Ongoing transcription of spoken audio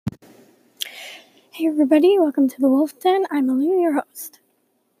Hey everybody, welcome to the Wolf Den. I'm Alu, your host.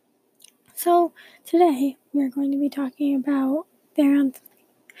 So today we're going to be talking about therianthropy.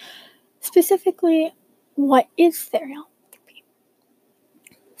 Specifically, what is therianthropy?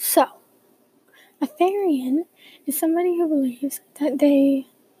 So, a therian is somebody who believes that they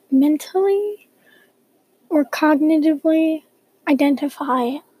mentally or cognitively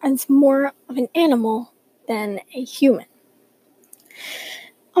identify as more of an animal than a human.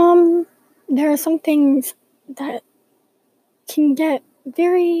 There are some things that can get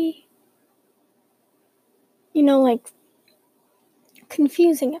very,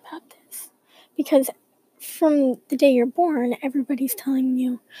 confusing about this, because from the day you're born, everybody's telling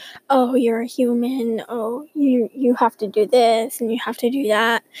you, oh, you're a human, oh, you have to do this and you have to do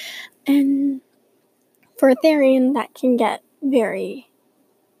that. And for a therian, that can get very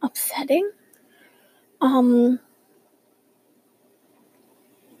upsetting.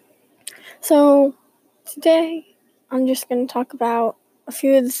 So today I'm just going to talk about a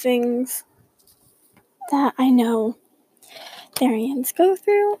few of the things that I know therians go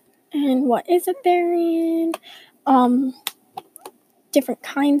through and what is a therian, different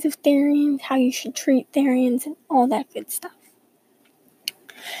kinds of therians, how you should treat therians, and all that good stuff.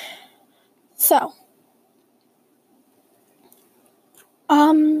 So,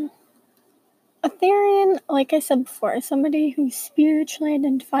 a therian, like I said before, is somebody who spiritually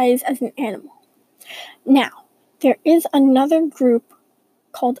identifies as an animal. Now, there is another group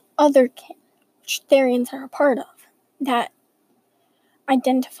called otherkin, which therians are a part of, that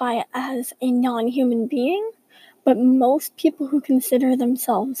identify as a non-human being, but most people who consider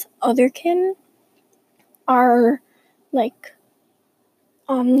themselves otherkin are like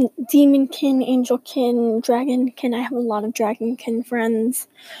demonkin, angelkin, dragonkin. I have a lot of dragonkin friends.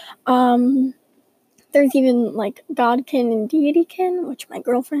 There's even like godkin and deitykin, which my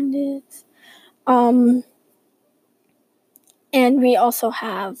girlfriend is. And we also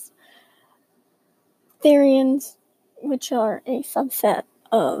have therians, which are a subset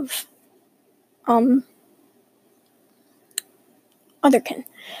of otherkin.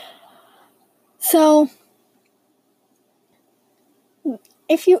 So,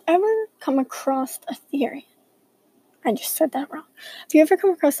 if you ever come across a therian, I just said that wrong. If you ever come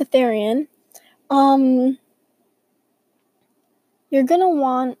across a therian, you're gonna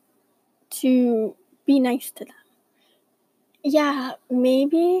want to be nice to them. Yeah,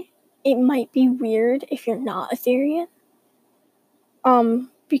 maybe it might be weird if you're not a therian,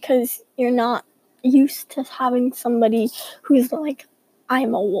 because you're not used to having somebody who's like,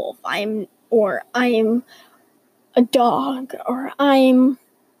 I'm a wolf, I'm a dog, or I'm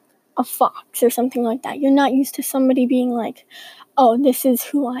a fox, or something like that. You're not used to somebody being like, oh, this is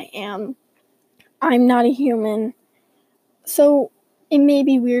who I am, I'm not a human. So it may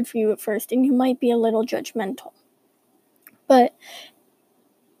be weird for you at first, and you might be a little judgmental. But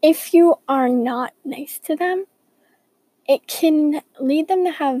if you are not nice to them, it can lead them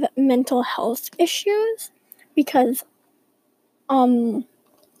to have mental health issues, because one,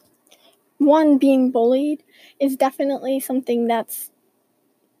 being bullied is definitely something that's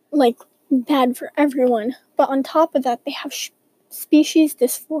like bad for everyone. But on top of that, they have species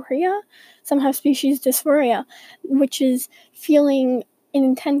dysphoria. Some have species dysphoria, which is feeling an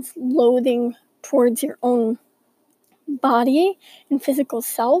intense loathing towards your own body and physical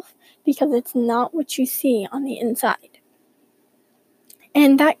self because it's not what you see on the inside.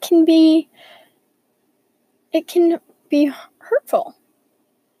 And that can be hurtful.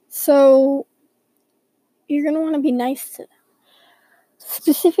 So you're going to want to be nice to them.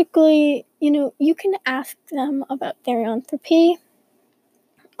 Specifically, you can ask them about therianthropy.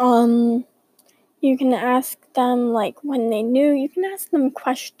 You can ask them, like, when they knew. You can ask them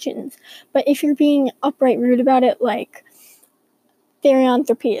questions. But if you're being outright rude about it, like,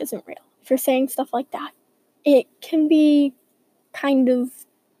 therianthropy isn't real, if you're saying stuff like that, it can be kind of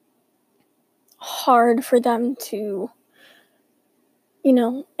hard for them to,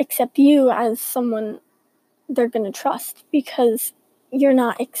 accept you as someone they're going to trust, because you're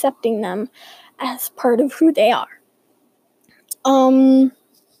not accepting them as part of who they are.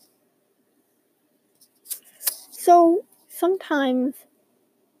 So sometimes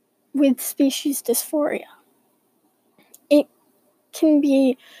with species dysphoria, it can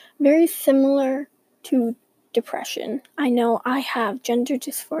be very similar to depression. I know I have gender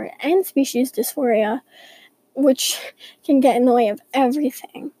dysphoria and species dysphoria, which can get in the way of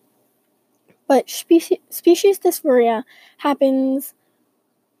everything. But species dysphoria happens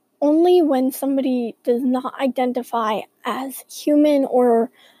only when somebody does not identify as human or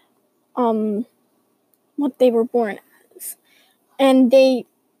what they were born as. And they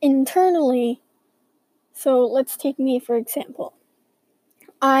internally So let's take me for example.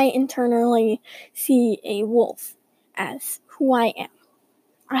 I internally see a wolf as who I am.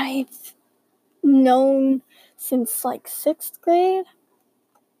 I've known since like 6th grade.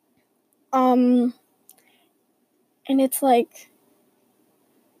 And it's like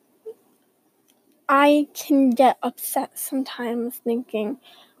I can get upset sometimes thinking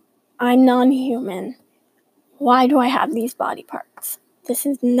I'm non-human. Why do I have these body parts? This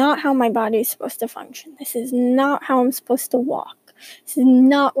is not how my body is supposed to function. This is not how I'm supposed to walk. This is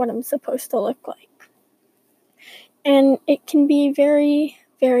not what I'm supposed to look like. And it can be very,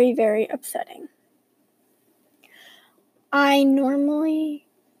 very, very upsetting. I normally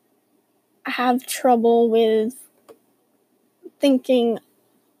have trouble with thinking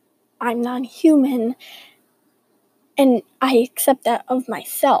I'm non-human, and I accept that of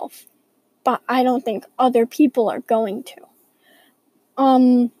myself, but I don't think other people are going to.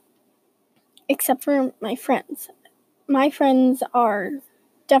 Except for my friends. My friends are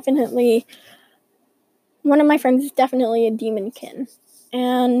definitely, one of my friends is definitely a demonkin,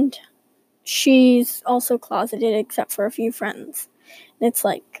 and she's also closeted except for a few friends. And it's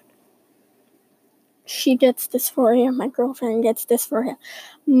like, she gets dysphoria, my girlfriend gets dysphoria.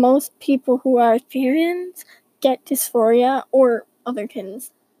 Most people who are Therians get dysphoria or otherkins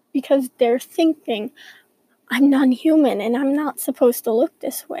because they're thinking, I'm non-human and I'm not supposed to look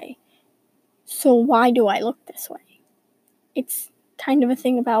this way. So why do I look this way? It's kind of a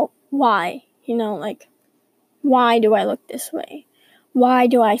thing about why, like, why do I look this way? Why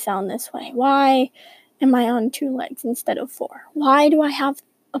do I sound this way? Why am I on 2 legs instead of 4? Why do I have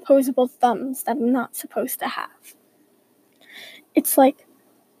opposable thumbs that I'm not supposed to have? It's like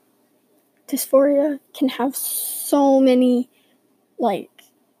dysphoria can have so many, like,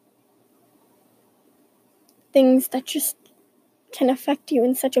 things that just can affect you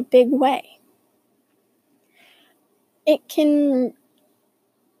in such a big way. It can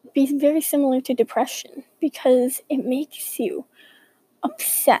be very similar to depression because it makes you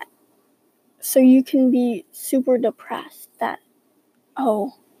upset. So you can be super depressed that,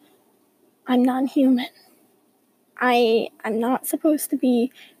 oh, I'm non-human. I'm not supposed to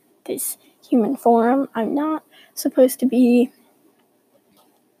be this human form. I'm not supposed to be,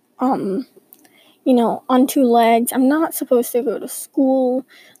 on 2 legs. I'm not supposed to go to school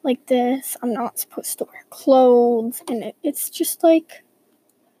like this. I'm not supposed to wear clothes. And it's just like,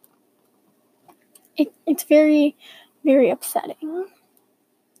 it's very, very upsetting.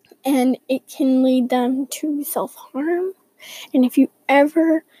 And it can lead them to self-harm. And if you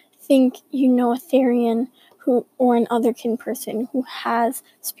ever think you know a Therian or an otherkin person who has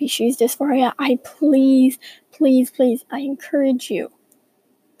species dysphoria, I please, I encourage you,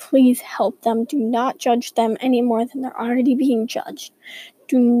 please help them. Do not judge them any more than they're already being judged.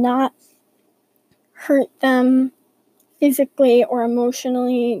 Do not hurt them physically or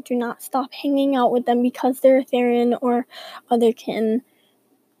emotionally. Do not stop hanging out with them because they're a Therian or otherkin.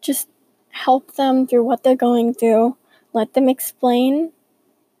 Just help them through what they're going through. Let them explain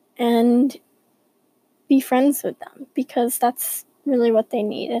and be friends with them because that's really what they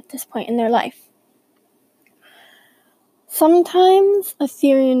need at this point in their life. Sometimes a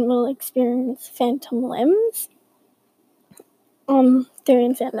Therian will experience phantom limbs.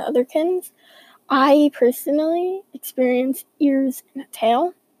 Therians and otherkins. I personally experience ears and a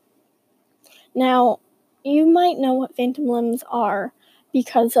tail. Now, you might know what phantom limbs are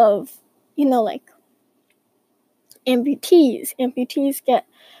because of, like amputees. Amputees get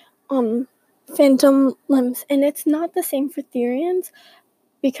phantom limbs, and it's not the same for Therians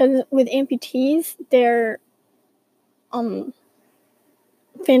because with amputees, their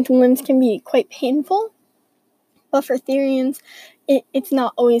phantom limbs can be quite painful, but for Therians, it's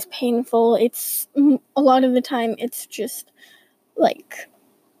not always painful. It's a lot of the time it's just like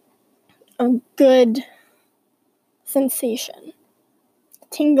a good sensation,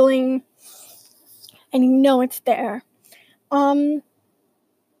 tingling, and it's there.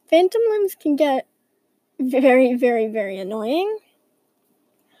 Phantom limbs can get very, very, very annoying.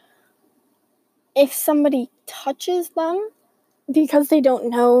 If somebody touches them because they don't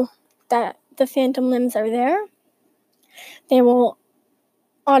know that the phantom limbs are there, they will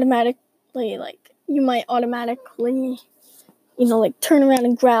automatically, you might automatically, turn around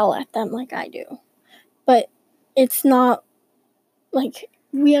and growl at them like I do. But it's not like,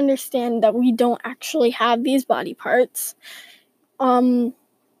 we understand that we don't actually have these body parts.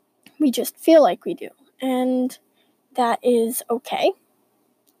 We just feel like we do. And that is okay.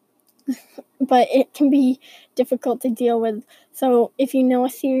 But it can be difficult to deal with. So if you know a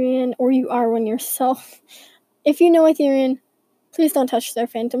Therian, or you are one yourself, if you know a Therian, please don't touch their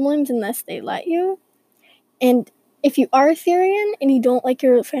phantom limbs unless they let you. And if you are a Therian and you don't like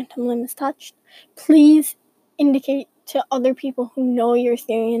your phantom limbs touched, please indicate to other people who know you're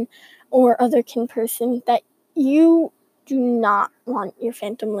Therian or other kin person that you do not want your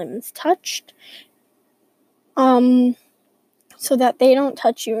phantom limbs touched, so that they don't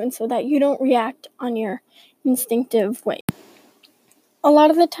touch you and so that you don't react on your instinctive way. A lot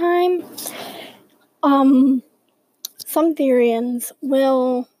of the time, some Therians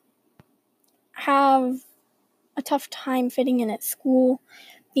will have a tough time fitting in at school,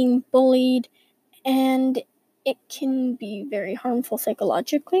 being bullied, and it can be very harmful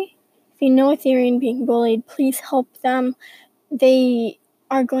psychologically. If you know a Therian being bullied, please help them. They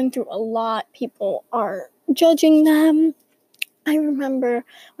are going through a lot. People are judging them. I remember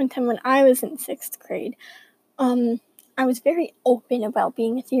one time when I was in 6th grade, I was very open about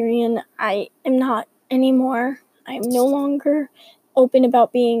being a Therian. I am not anymore. I am no longer open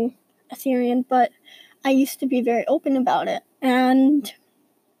about being a Therian, but I used to be very open about it. And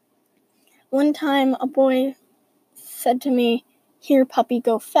one time a boy said to me, "Here, puppy,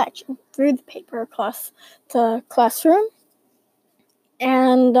 go fetch," and threw the paper across the classroom.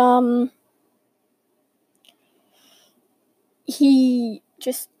 And he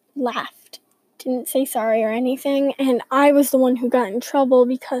just laughed, didn't say sorry or anything, and I was the one who got in trouble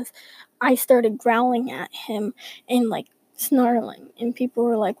because I started growling at him and like snarling, and people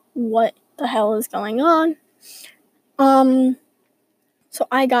were like, "What the hell is going on?" So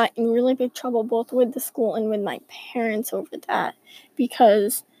I got in really big trouble both with the school and with my parents over that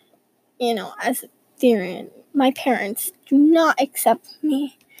because, as a Therian, my parents do not accept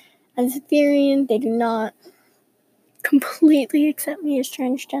me as a Therian. They do not completely accept me as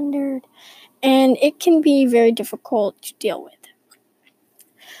transgendered, and it can be very difficult to deal with.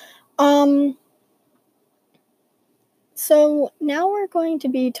 So now we're going to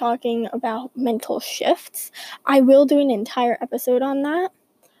be talking about mental shifts. I will do an entire episode on that,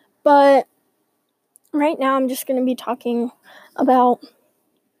 but right now I'm just going to be talking about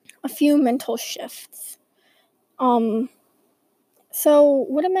a few mental shifts. So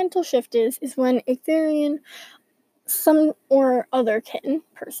what a mental shift is when a Therian, some or other kin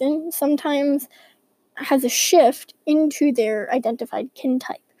person, sometimes has a shift into their identified kin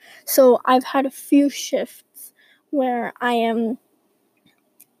type. So I've had a few shifts where I am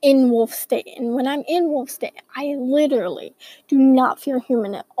in wolf state, and when I'm in wolf state, I literally do not feel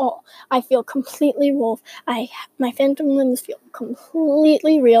human at all. I feel completely wolf. My phantom limbs feel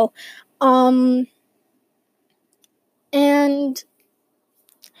completely real, and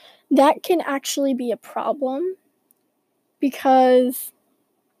that can actually be a problem because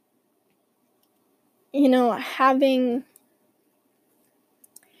having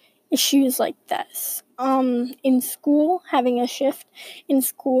issues like this in school, having a shift in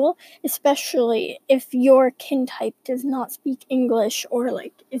school, especially if your kin type does not speak English or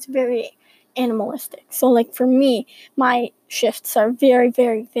is very animalistic. So for me, my shifts are very,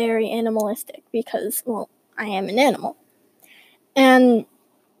 very, very animalistic because, I am an animal. And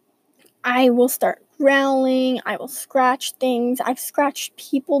I will start growling, I will scratch things. I've scratched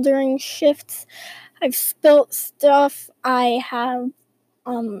people during shifts. I've spilt stuff. I have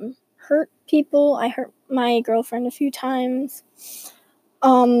hurt people. I hurt my girlfriend a few times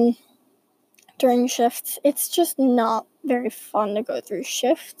during shifts. It's just not very fun to go through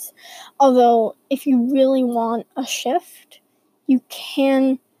shifts. Although, if you really want a shift, you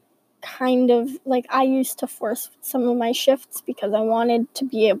can kind of, I used to force some of my shifts because I wanted to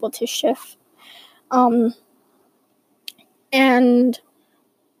be able to shift. And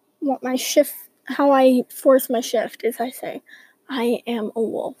how I force my shift is I say, "I am a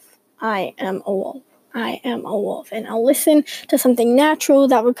wolf. I am a wolf. I am a wolf." And I'll listen to something natural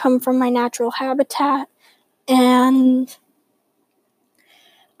that would come from my natural habitat, and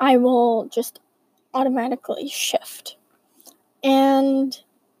I will just automatically shift. And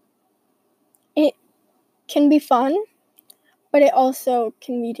it can be fun, but it also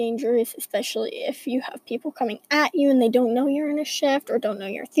can be dangerous, especially if you have people coming at you and they don't know you're in a shift or don't know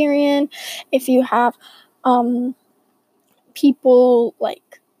you're Therian. If you have people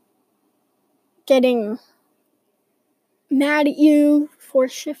getting mad at you for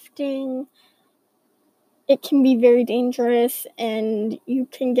shifting, it can be very dangerous and you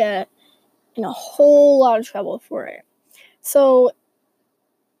can get in a whole lot of trouble for it. So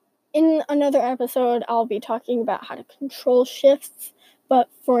in another episode, I'll be talking about how to control shifts, but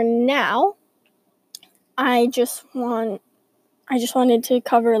for now, I just wanted to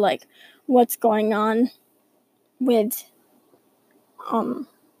cover what's going on with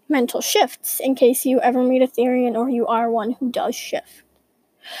mental shifts in case you ever meet a Therian or you are one who does shift.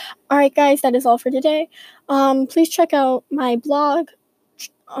 Alright, guys, that is all for today. Please check out my blog.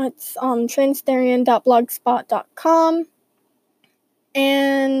 It's transtherian.blogspot.com.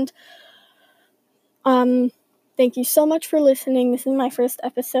 And thank you so much for listening. This is my first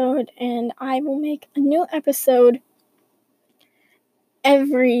episode, and I will make a new episode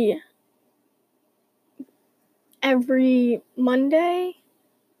every Monday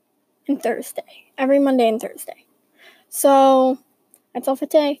and Thursday. Every Monday and Thursday. So, that's all for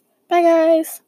today. Bye, guys.